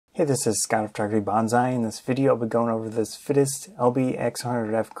Hey, this is Scott of Photography Bonsai. In this video, I'll be going over this Fittest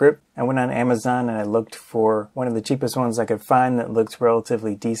LB-X100F grip. I went on Amazon and I looked for one of the cheapest ones I could find that looked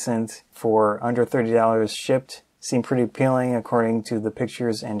relatively decent for under $30 shipped. Seemed pretty appealing according to the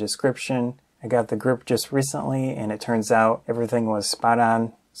pictures and description. I got the grip just recently and it turns out everything was spot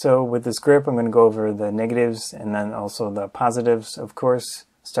on. So with this grip, I'm going to go over the negatives and then also the positives, of course.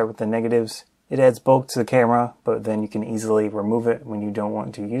 Start with the negatives. It adds bulk to the camera, but then you can easily remove it when you don't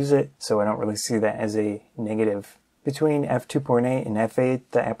want to use it, so I don't really see that as a negative. Between f2.8 and f8,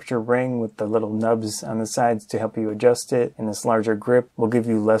 the aperture ring with the little nubs on the sides to help you adjust it, and this larger grip will give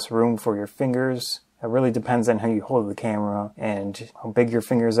you less room for your fingers. It really depends on how you hold the camera and how big your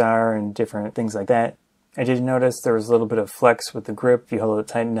fingers are and different things like that. I did notice there was a little bit of flex with the grip if you hold it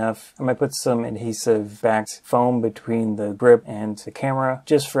tight enough. I might put some adhesive-backed foam between the grip and the camera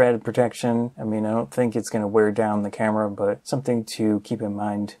just for added protection. I mean, I don't think it's going to wear down the camera, but something to keep in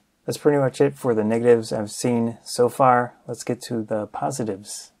mind. That's pretty much it for the negatives I've seen so far. Let's get to the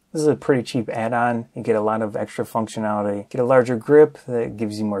positives. This is a pretty cheap add-on. You get a lot of extra functionality. Get a larger grip that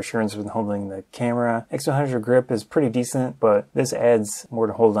gives you more assurance when holding the camera. X100 grip is pretty decent, but this adds more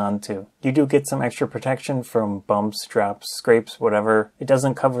to hold on to. You do get some extra protection from bumps, drops, scrapes, whatever. It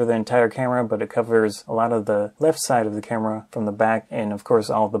doesn't cover the entire camera, but it covers a lot of the left side of the camera from the back and of course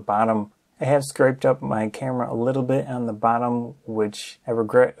all the bottom. I have scraped up my camera a little bit on the bottom, which I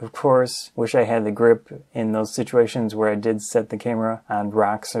regret, of course. Wish I had the grip in those situations where I did set the camera on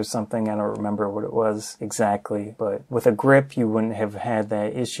rocks or something. I don't remember what it was exactly, but with a grip you wouldn't have had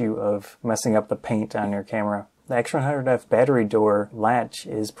that issue of messing up the paint on your camera. The X100F battery door latch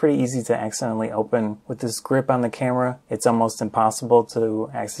is pretty easy to accidentally open. With this grip on the camera, it's almost impossible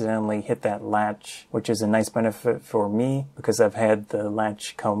to accidentally hit that latch, which is a nice benefit for me because I've had the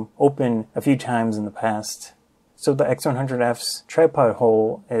latch come open a few times in the past. So the X100F's tripod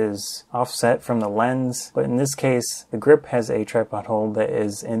hole is offset from the lens, but in this case, the grip has a tripod hole that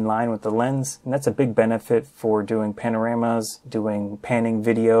is in line with the lens, and that's a big benefit for doing panoramas, doing panning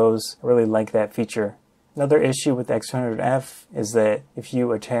videos. I really like that feature. Another issue with the X100F is that if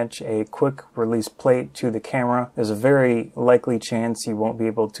you attach a quick release plate to the camera, there's a very likely chance you won't be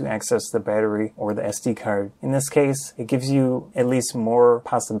able to access the battery or the SD card. In this case, it gives you at least more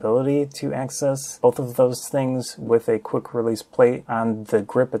possibility to access both of those things with a quick release plate on the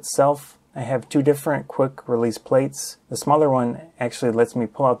grip itself. I have two different quick release plates. The smaller one actually lets me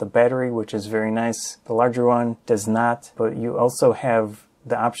pull out the battery, which is very nice. The larger one does not, but you also have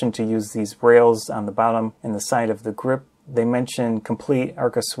the option to use these rails on the bottom and the side of the grip. They mention complete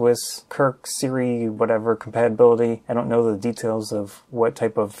Arca-swiss, KIRK, Sirui, whatever compatibility. I don't know the details of what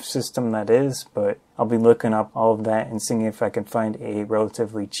type of system that is, but I'll be looking up all of that and seeing if I can find a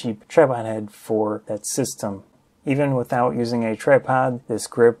relatively cheap tripod head for that system. Even without using a tripod, this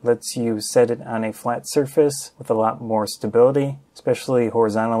grip lets you set it on a flat surface with a lot more stability, especially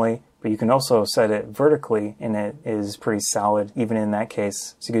horizontally. But you can also set it vertically and it is pretty solid even in that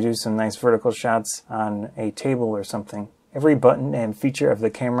case. So you could do some nice vertical shots on a table or something. Every button and feature of the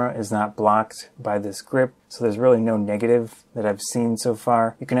camera is not blocked by this grip, so there's really no negative that I've seen so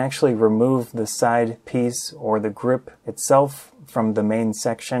far. You can actually remove the side piece or the grip itself from the main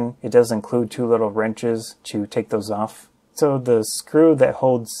section. It does include two little wrenches to take those off. So the screw that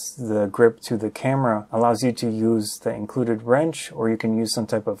holds the grip to the camera allows you to use the included wrench, or you can use some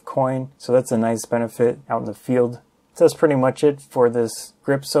type of coin. So that's a nice benefit out in the field. So that's pretty much it for this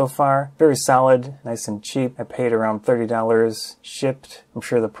grip so far. Very solid, nice and cheap. I paid around $30 shipped. I'm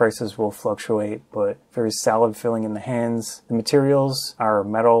sure the prices will fluctuate, but very solid feeling in the hands. The materials are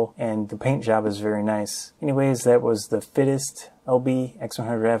metal and the paint job is very nice. Anyways, that was the Fittest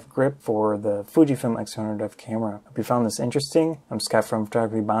LB-X100F grip for the Fujifilm X100F camera. Hope you found this interesting. I'm Scott from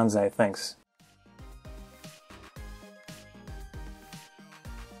Photography Bonsai. Thanks.